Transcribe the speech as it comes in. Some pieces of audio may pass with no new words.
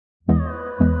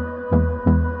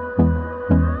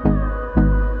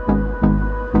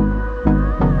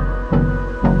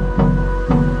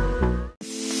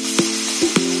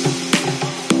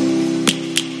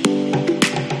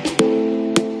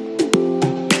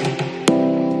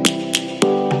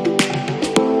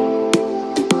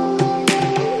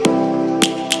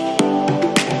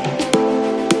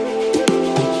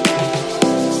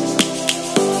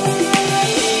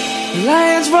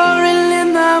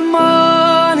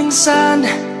morning sun,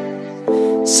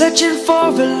 searching for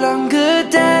a longer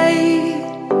day.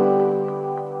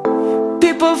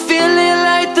 People feeling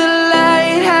like the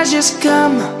light has just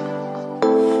come.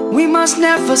 We must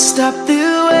never stop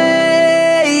the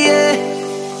way.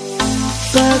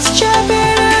 Birds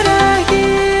chirping and I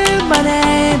hear my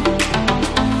name,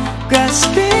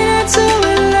 grasping into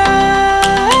a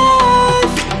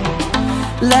life.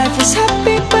 Life is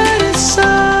happy but it's so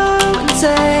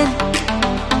insane.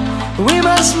 We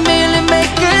must merely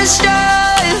make a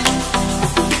start.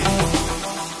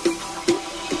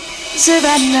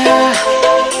 Savannah,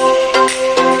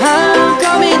 I'm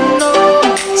coming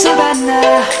home.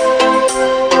 Savannah,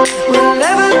 we'll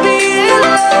never be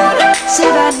alone.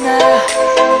 Savannah,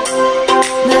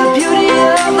 the beauty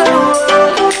of the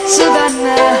world.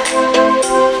 Savannah,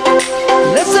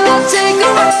 let's all take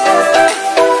a walk.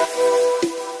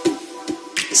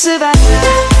 Savannah.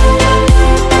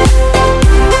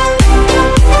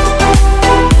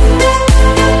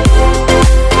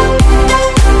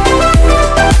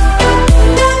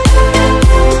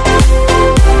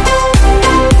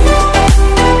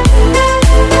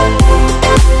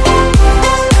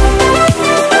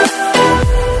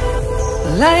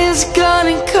 Lion's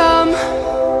gonna come.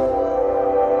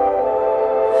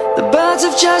 The birds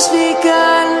have just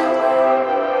begun.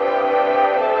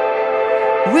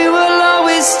 We will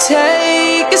always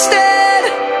take a stand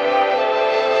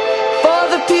for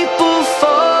the people,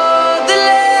 for the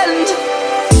land.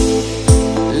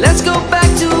 Let's go back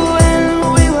to when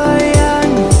we were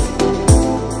young.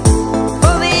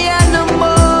 For the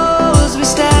animals we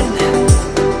stand.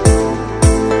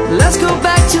 Let's go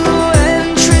back to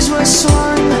when trees were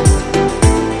swung.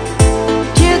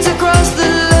 Kids across the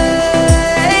land.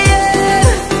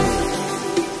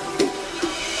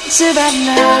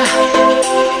 Savannah,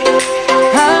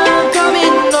 I'm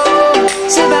coming home.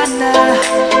 Savannah,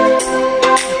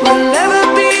 we'll never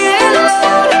be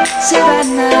alone.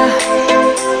 Savannah,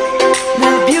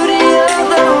 the beauty of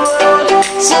the world.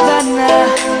 Savannah,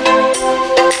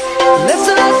 let's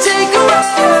all take a walk.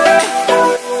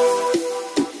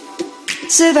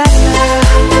 Savannah,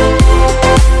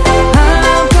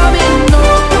 I'm coming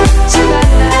home.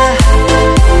 Savannah,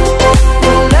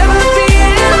 we'll never be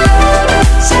alone.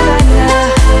 Savannah,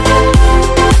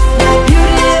 the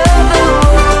beauty of the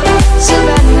world.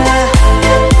 Savannah,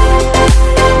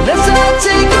 let's all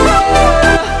take a walk.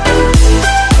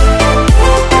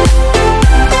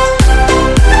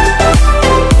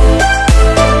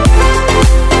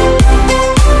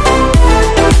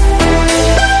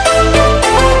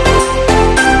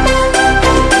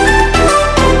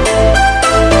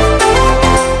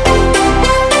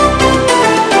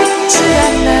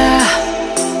 Savannah,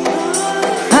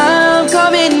 I'm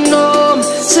coming home.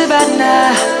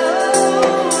 Savannah,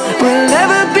 we'll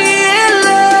never be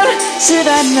alone.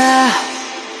 Savannah.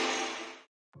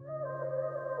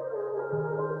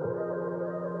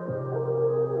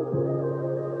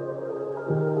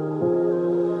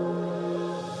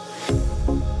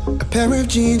 A pair of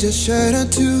jeans, a shirt or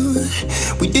two.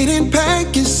 We didn't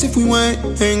pack as if we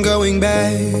weren't going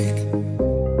back.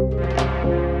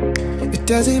 It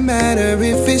doesn't matter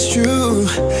if it's true.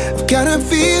 I've got a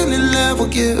feeling love will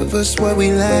give us what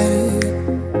we lack.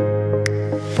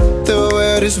 The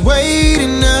world is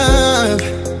waiting up.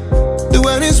 The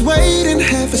world is waiting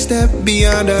half a step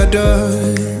beyond our door.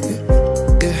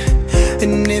 Yeah.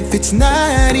 And if it's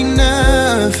not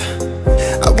enough,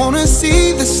 I wanna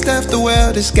see the stuff the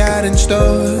world has got in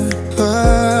store.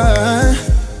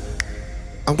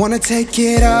 I wanna take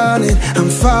it all in, I'm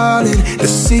falling. The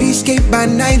cityscape by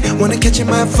night, wanna catch in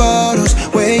my photos.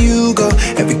 Where you go,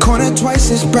 every corner twice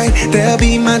as bright. They'll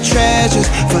be my treasures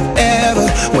forever.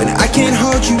 When I can't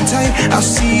hold you tight, I'll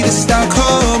see the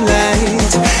Stockholm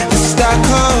lights. The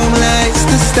Stockholm lights,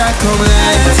 the Stockholm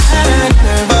lights. The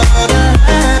Stockholm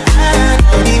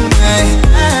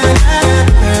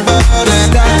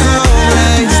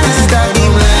lights, the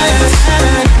Stockholm lights.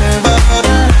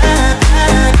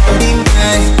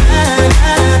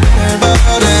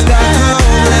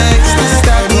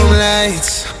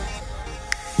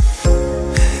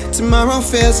 Tomorrow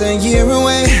feels a year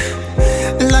away,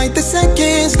 like the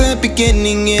seconds, the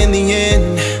beginning and the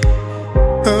end.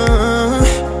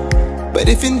 But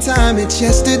if in time it's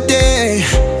yesterday,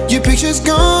 your picture's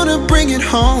gonna bring it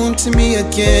home to me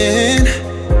again.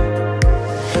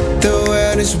 The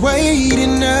world is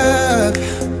waiting up.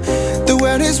 The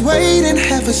world is waiting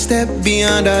half a step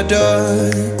beyond our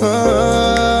door.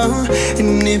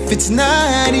 And if it's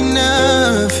not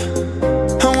enough,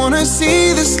 I wanna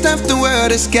see the stuff the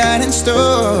world has got in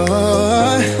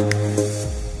store.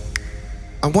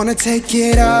 I wanna take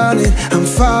it all in, I'm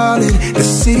falling. The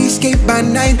cityscape by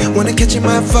night, wanna catch in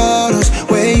my photos.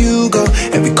 Where you go,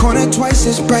 every corner twice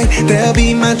as bright. They'll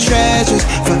be my treasures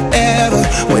forever.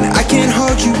 When I can't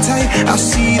hold you tight, I'll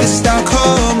see the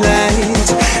Stockholm lights.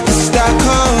 The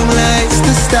Stockholm lights,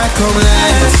 the Stockholm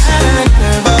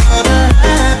lights.